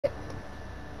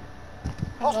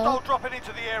Hostile dropping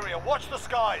into the area. Watch the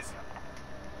skies.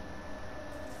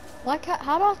 Like,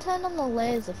 how do I turn on the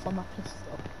laser for my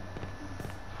pistol?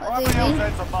 Primary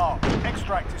LZs are marked.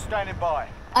 Extract is standing by.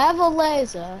 I have a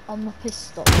laser on my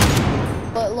pistol,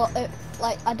 but look,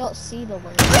 like I don't see the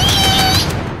laser.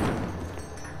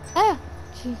 Ah,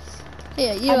 jeez.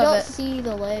 Here, you I have don't it. see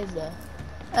the laser.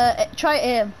 Try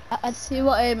aim. I'd see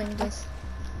what aiming does.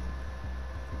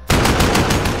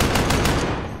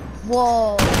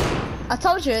 Whoa! I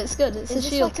told you it's good. It's Is a this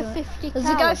shield. like a 50 There's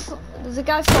cal? there's a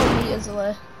guy 4 meters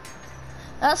away.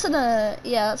 That's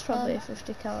yeah, that's probably a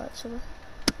 50 cal actually.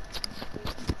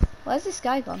 Where's this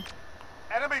guy gone?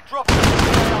 Enemy dropping into the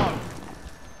AO.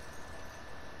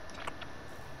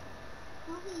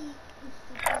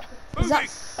 Is that Moving.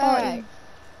 40? Alright.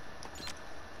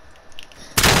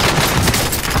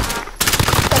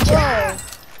 Whoa!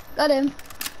 Got him.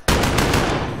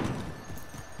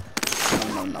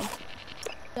 No.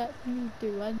 Let me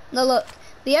do it. No, look,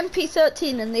 the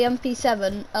MP13 and the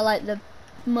MP7 are like the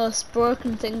most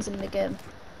broken things in the game.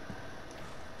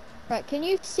 Right, can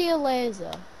you see a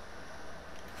laser?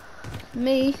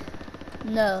 Me?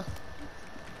 No.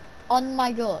 On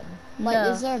my gun? Like, No.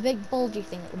 is there a big bulgy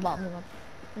thing at the bottom of it?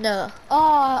 No.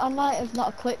 Oh, I might have not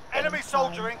equipped it. Enemy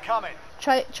soldier incoming.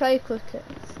 Try quick it.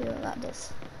 See what that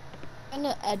does. I'm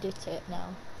gonna edit it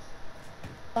now.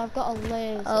 I've got a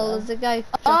laser. Oh, there's a guy.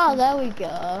 Oh, dropping. there we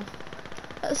go.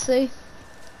 Let's see.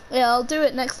 Yeah, I'll do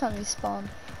it next time you spawn.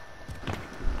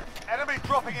 Enemy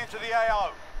dropping into the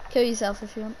AO. Kill yourself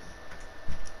if you want.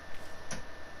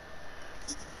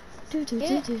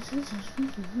 Yeah.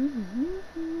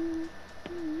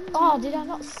 Oh, did I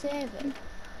not save it?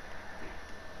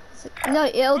 No,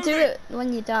 it'll do it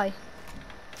when you die.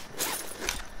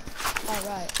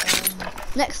 Alright,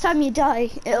 Next time you die,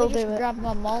 it'll do it. grab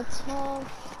my Molotov.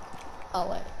 Oh,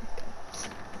 wait.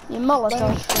 Your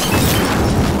Molotov.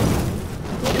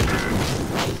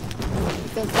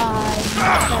 Goodbye.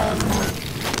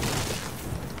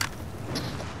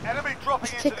 Enemy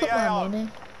dropping into Pick the up my AO. money.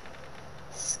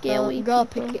 Scary. Go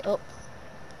people. pick it up.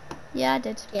 Yeah, I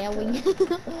did. Scary.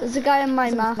 There's a guy on my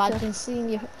Just marker. imagine seeing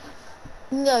you.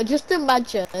 No, just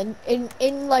imagine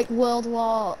in like World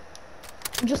War.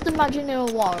 Just imagine in a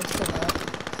war or something.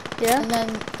 Yeah. And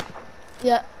then,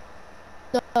 yeah.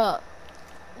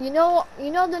 You know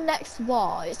the next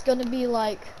war. It's gonna be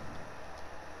like.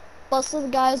 Lots of the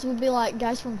guys would be like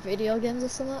guys from video games or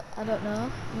something. I don't know.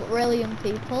 But really young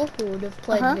people who would have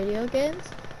played video games.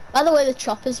 By the way, the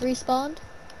choppers respawned.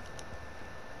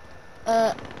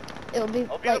 It'll be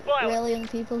like really young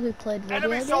people who played video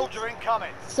Enemy games. soldier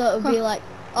incoming. So it'll be like,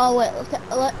 oh wait, look at,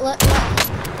 let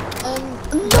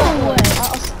No way.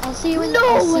 I'll see you in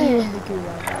No way. the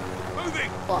gulag.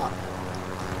 Moving. What?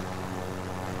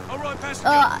 All right,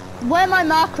 passenger. Where my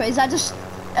marker is, I just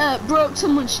broke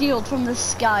someone's shield from the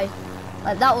sky.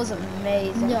 Like, that was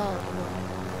amazing. No.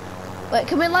 Wait,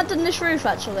 can we land on this roof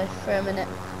actually for a minute?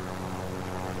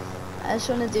 I just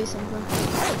want to do something.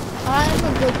 I'm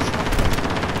a good chopper.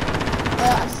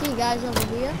 I see you guys over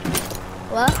here.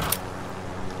 What?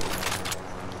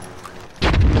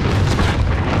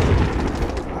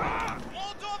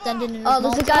 Sending in Oh,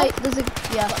 there's a guy.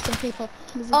 Yeah. Got some people.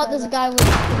 There's There's a guy with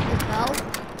bell.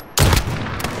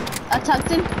 I tagged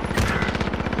him.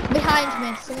 Behind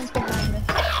me. Someone's behind me.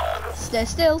 Stay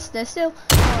still. Stay still.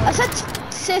 I said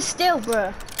stay still,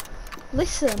 bro.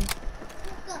 Listen.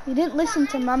 You didn't listen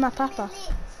to Mama, Papa.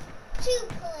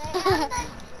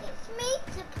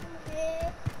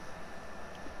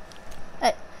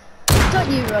 Hey,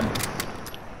 don't you run.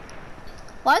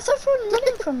 Why is everyone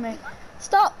running from me?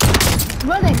 Stop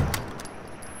running.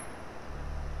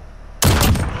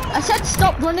 I said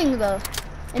stop running though.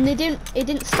 And he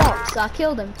didn't stop, so I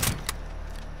killed him.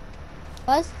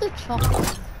 Where's the chopper?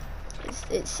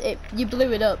 You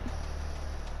blew it up.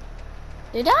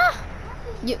 Did I?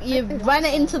 You ran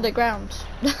it into the ground.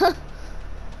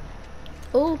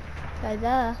 Oh, guy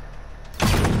there.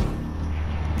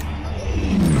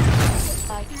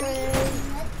 Bag crate.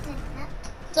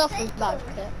 Stuff with bag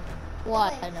kit.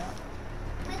 Why not?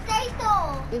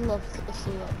 We love to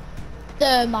see it.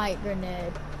 Thermite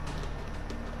grenade.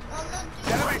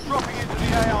 Enemy dropping into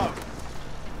the AO.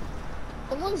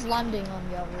 Someone's landing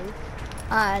on your roof.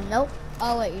 I know.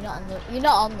 Oh wait, you're not on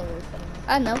the roof anymore.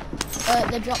 I know.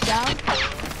 They dropped down.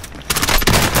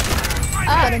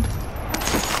 Got him.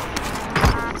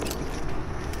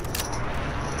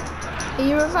 Are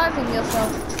you reviving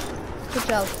yourself? Good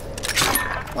job.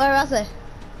 Where are they?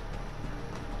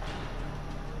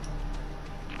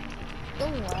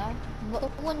 Somewhere. But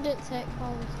someone didn't take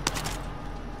calls.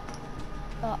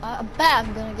 I bet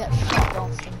I'm gonna get shot,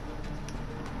 Boston.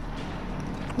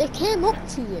 They came up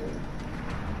to you.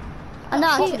 I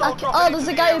know. Oh, there's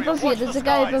a guy above you. There's a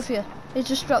guy skies. above you. He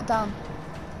just dropped down.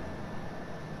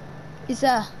 He's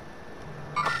there.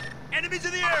 Enemies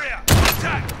in the area!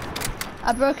 Contact!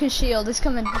 I broke his shield. He's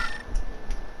coming.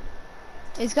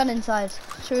 He's gone inside.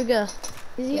 Should we go?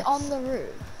 Is he on the roof?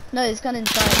 No, he's gone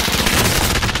inside.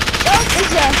 Oh, he's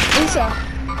there. He's there.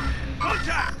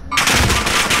 Contact!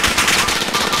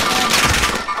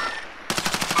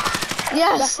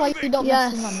 Yes. That's why you don't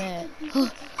Yes. mess with my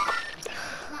mate.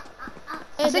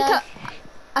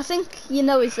 I think you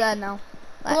know he's there now.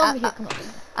 Like, Come over here, come over.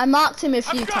 I marked him a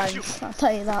few I've got you. times. I'll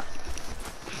tell you that.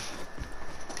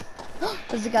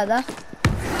 There's a guy there.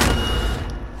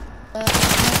 I'm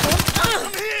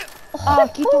here! Oh, I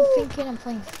keep on thinking I'm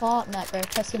playing Fortnite by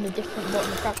pressing a different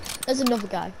button. Crap. There's another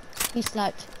guy. He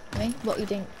sniped me, but he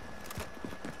didn't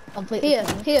completely Here,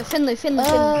 kill me. here, Finley. Here,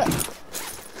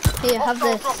 have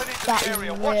Hostile this. dropping into That the is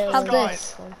area. really Watch the Have skies.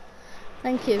 this.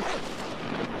 Thank you.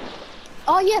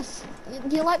 Oh yes!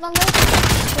 Do you like my logo?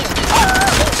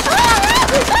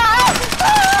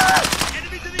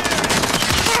 Enemies in the area!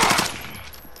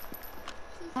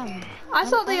 I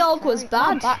thought the org was My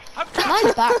bad.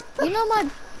 back, you know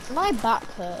my back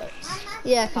hurts.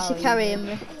 Yeah, because you're carrying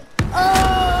me.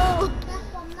 Oh!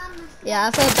 Yeah,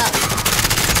 I've heard that.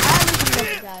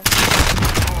 Another guy.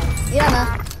 Yeah,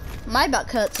 no. My back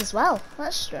hurts as well.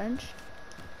 That's strange.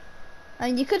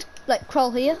 And you could like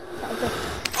crawl here. I've got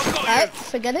Right, you!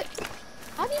 forget it.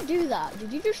 How do you do that?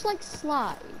 Did you just like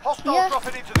slide? Hostile Yeah.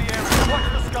 dropping into the area.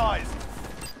 Watch the skies.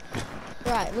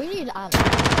 Right, we need ammo.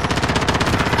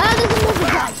 And there's another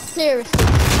guy, seriously,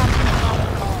 camping around the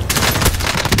corner.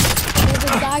 There's a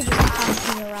guy just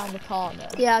camping around the corner.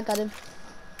 Yeah, I got him.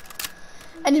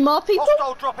 Any more people?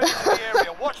 Hostile dropping into the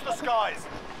area. Watch the skies.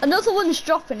 Another one's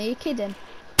dropping. Are you kidding?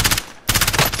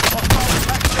 Hostile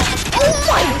attack dropping. Oh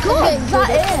my god, Getting that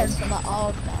good is! hits from that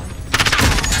orb now.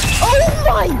 Oh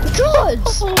my god!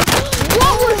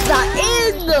 What was that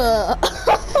in?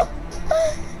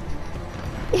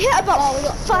 He hit about Oh, we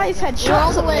got 5 We're all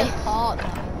headshots the at way me. apart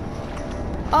now.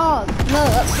 Oh, no,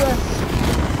 that's the...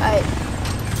 Alright.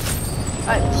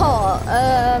 Alright, Paul,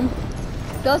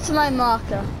 go to my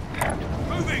marker.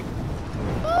 Moving!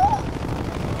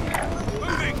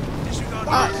 Moving! Disregard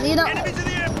You know, Enemies in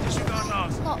the area! Disregard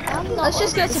last. No, I'm not. let's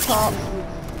just go to port.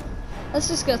 Let's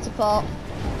just go to port.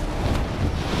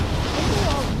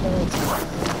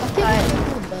 Alright.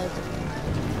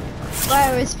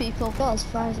 Where is people? Got as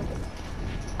far as I can.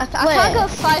 I can't go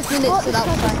 5 minutes without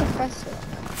finding. Compressor.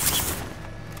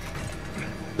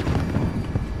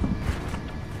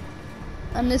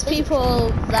 And there's people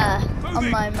there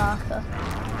on my marker.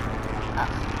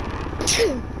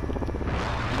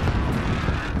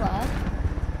 Where?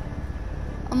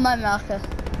 On my marker.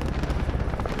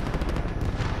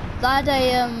 That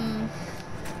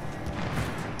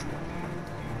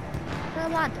A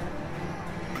ladder.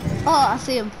 oh, I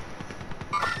see him.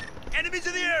 Enemies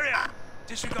in the area!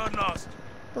 Disregard last.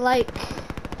 Like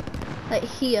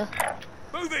here,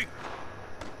 Moving!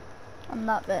 on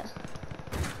that bit.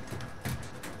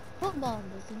 What bomb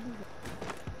does he do?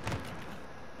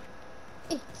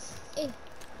 It's it.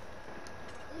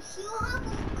 If you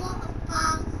haven't got a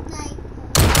fast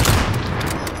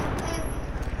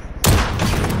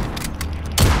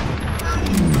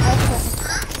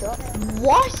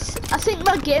What? I think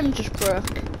my game just broke.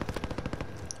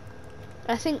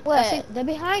 I think. Wait, they're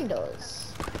behind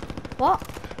us. What?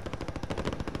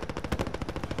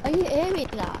 Are you aiming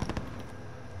at?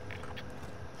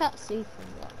 Can't see from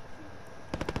that.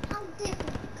 how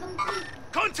different, complete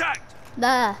Contact!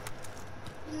 There.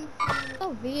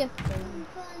 Oh, vehicle.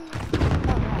 fun.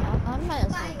 I might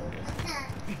as well.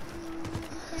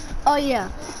 Oh yeah.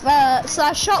 So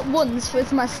I shot once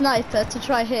with my sniper to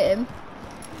try hit him,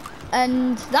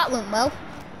 and that went well.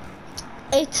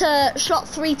 It shot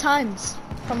 3 times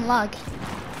from lag.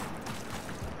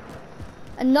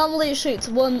 And normally it shoots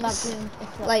once,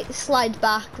 like slide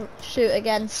back, shoot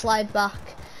again, slide back.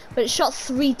 But it shot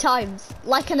 3 times,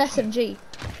 like an SMG.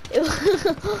 If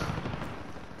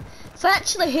I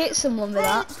actually hit someone with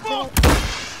that,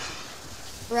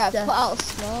 Right, Yeah. put out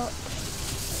smoke.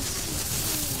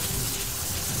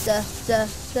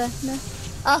 no.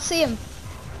 I'll see him.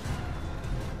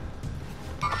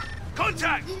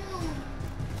 Contact!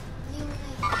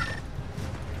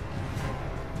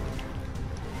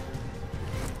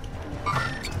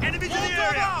 Enemies in the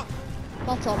area!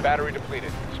 Not on. Battery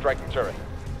depleted. Striking turret.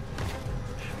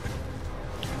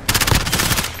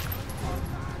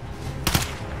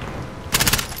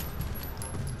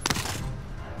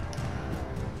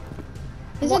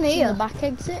 He's in Watching here. the back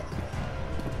exit.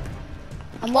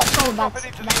 I'm watching the Drop back. it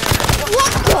into the area.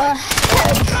 What the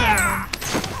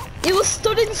heck? He was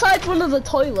stood inside one of the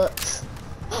toilets.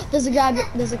 There's a guy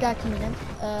coming in.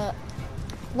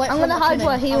 Wait I'm for him gonna to hide come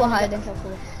where in. he I was wanna get hiding.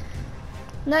 careful.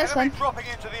 No, it's Enemy fine. dropping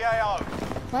into the AO.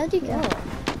 Where did he go?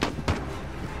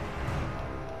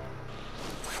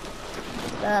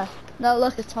 There. No,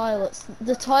 look. The toilets.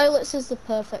 The toilets is the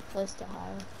perfect place to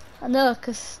hide. I know,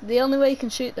 because the only way you can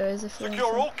shoot there is if you're in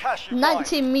Secure front. all cash you find.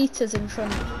 19 meters in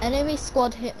front. Enemy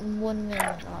squad hit in 1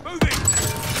 minute. Moving.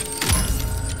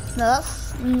 No,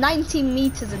 that's 19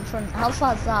 meters in front. How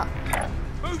far is that?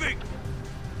 Moving.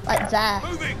 Like there.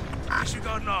 Moving.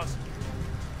 Disregard last.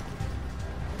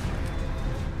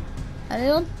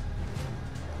 Anyone?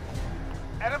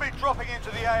 Enemy dropping into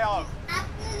the AO.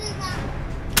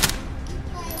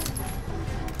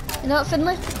 You know what,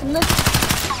 Finley? Finley?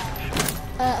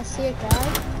 I see a guy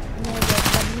near the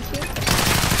vending machine.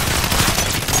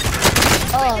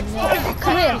 Oh no!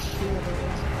 Come here.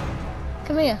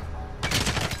 Come here.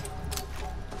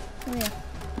 Come here.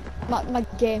 My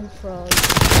game froze.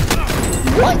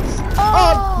 What?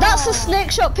 Oh, that's the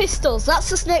snake shot pistols. That's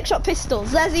the snake shot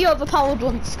pistols. There's the overpowered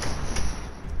ones.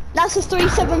 That's the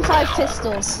 375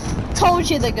 pistols. Told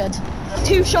you they're good.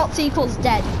 2 shots equals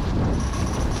dead.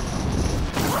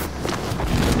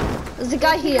 There's a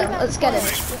guy here. Let's get him.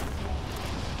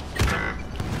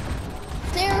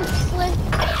 Seriously?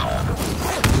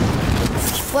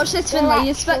 Watch this, They're Finley.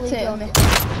 You actually spectating me.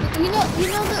 You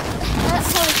know the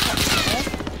helicopter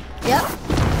Yep.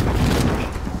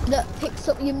 that picks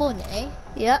up your money?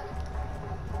 Yep.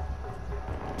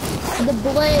 The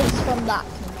blades from that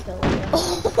can kill you.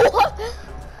 What?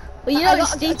 Well, you know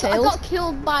it's I detailed. got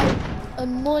killed by a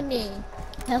money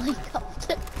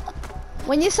helicopter.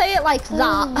 When you say it like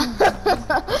that.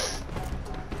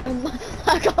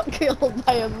 I got killed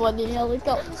by a money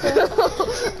helicopter.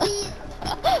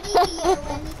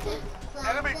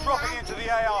 Enemy dropping into the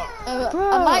AO.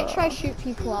 I might try shoot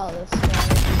people out of this way.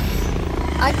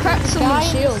 I cracked someone's Guy in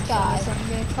shield. the sky, so I'm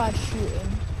gonna try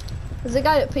shooting. There's a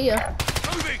guy up here.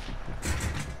 Moving.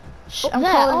 Shh, Up I'm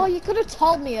there. calling. Oh, you could have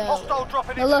told me earlier. Hostile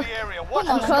dropping Now into look. the area. Watch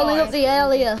I'm the crawling skies. up the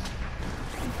area.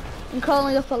 I'm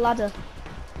crawling up a ladder.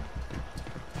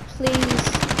 Please.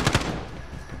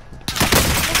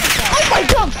 Oh my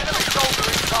god! Enemy soldier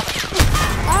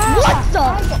incoming. What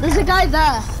the? There's a guy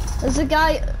there. There's a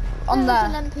guy on There's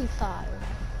there. an MP5.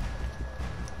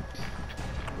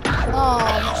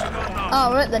 Oh, Oh,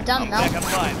 we're at the dam now. Back up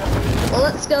line. Well,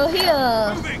 let's go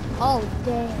here. Moving. oh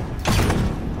damn.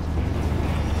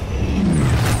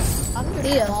 I'm just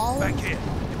Here. falling. Back here.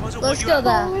 It wasn't Let's what you go have.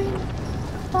 there.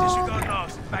 Disregard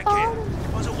last. Back here.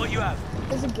 It wasn't what you have.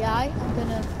 There's a guy. I'm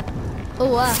gonna. Oh,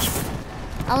 wow.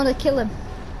 I want to kill him.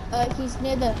 He's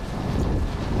near the.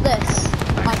 This.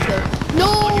 My kill.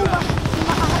 No!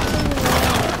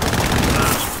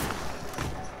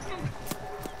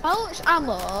 How much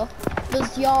ammo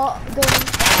does your gun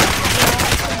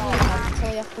have until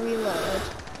you have to reload?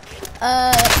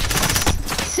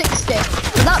 60.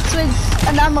 That's with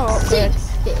an ammo upgrade.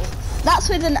 60. That's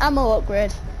with an ammo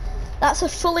upgrade. That's a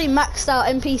fully maxed out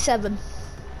MP7.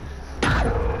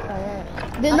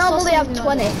 They I saw normally have something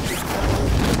on 20. it.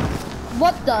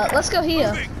 What the? Let's go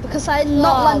here. Because I did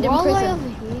not land in we're all the way prison. over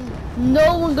here.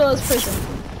 No one goes prison.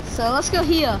 So let's go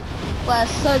here. Where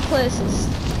 3rd place is.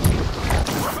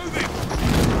 Moving.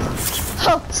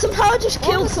 Oh, somehow I just All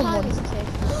killed the time someone. is taking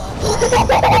a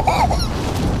while.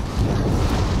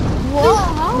 What?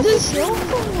 How did you kill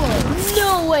someone?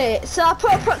 No way. So I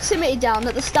put a proximity down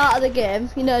at the start of the game.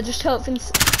 You know, just hoping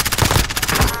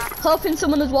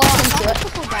someone would walk into it.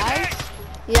 Couple guys.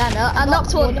 Yeah, I know. I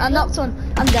knocked one. I knocked one.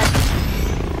 I'm dead.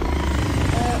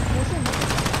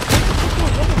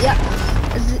 Yeah.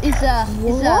 He's there.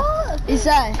 He's there. What? He's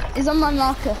there. He's on my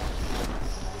marker.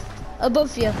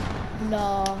 Above you.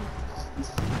 No.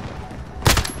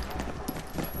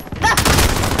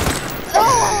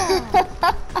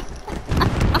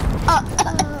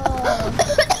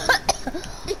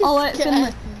 Oh wait,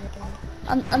 Finley.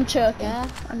 I'm choking. Yeah.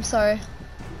 I'm sorry.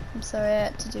 I'm sorry I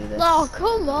had to do this. No,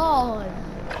 come on.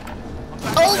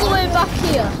 All the way back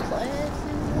here.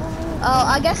 Oh,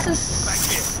 I guess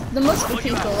there must be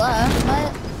people there.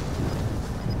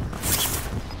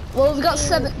 Well, we've got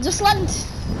 7. Just land.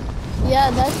 Yeah,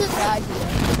 there's a guy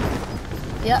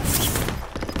here. Yep.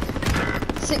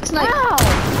 6 9. Ow!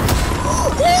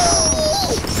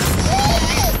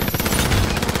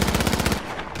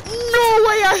 No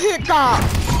way I hit that.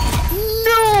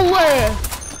 No way.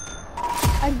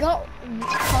 I got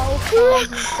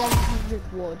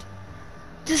 12,700 wood.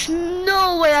 There's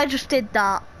no way I just did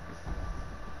that.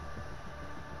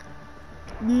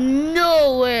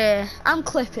 No way. I'm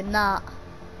clipping that.